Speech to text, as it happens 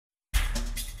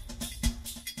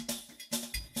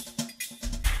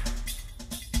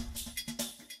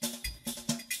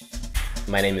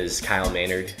My name is Kyle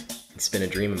Maynard. It's been a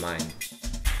dream of mine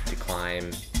to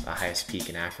climb the highest peak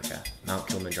in Africa, Mount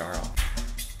Kilimanjaro.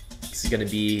 This is going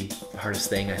to be the hardest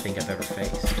thing I think I've ever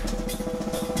faced.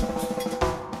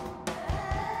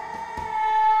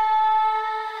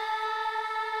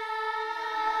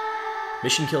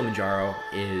 Mission Kilimanjaro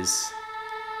is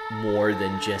more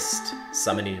than just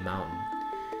summiting a mountain.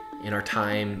 In our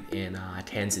time in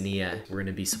Tanzania, we're going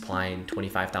to be supplying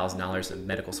 $25,000 of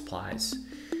medical supplies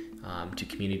to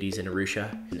communities in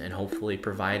Arusha, and hopefully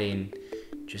providing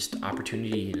just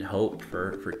opportunity and hope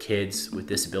for kids with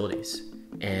disabilities.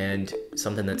 And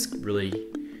something that's really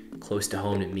close to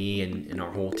home to me and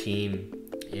our whole team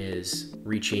is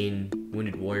reaching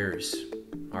wounded warriors,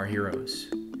 our heroes.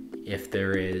 If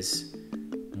there is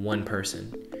one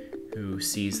person who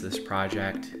sees this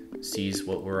project, sees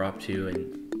what we're up to,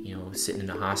 and sitting in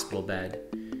a hospital bed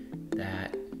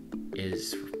that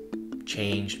is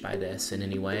changed by this in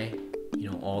any way,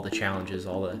 all the challenges,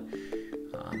 all the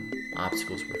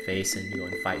obstacles we're facing to go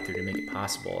and fight through to make it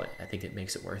possible, I think it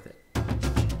makes it worth it.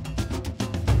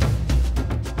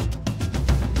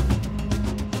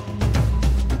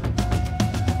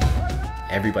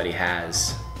 Everybody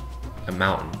has a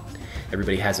mountain.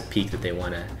 Everybody has a peak that they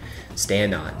want to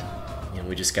stand on.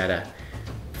 We just gotta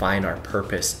find our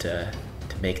purpose to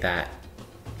make that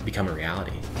become a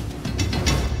reality.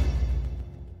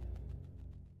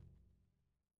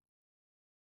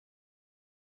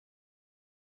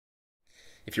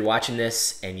 If you're watching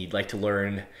this and you'd like to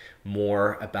learn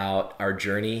more about our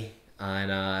journey on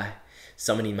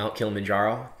summiting Mount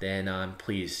Kilimanjaro, then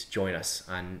please join us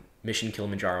on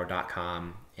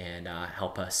missionkilimanjaro.com and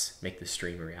help us make this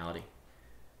dream a reality.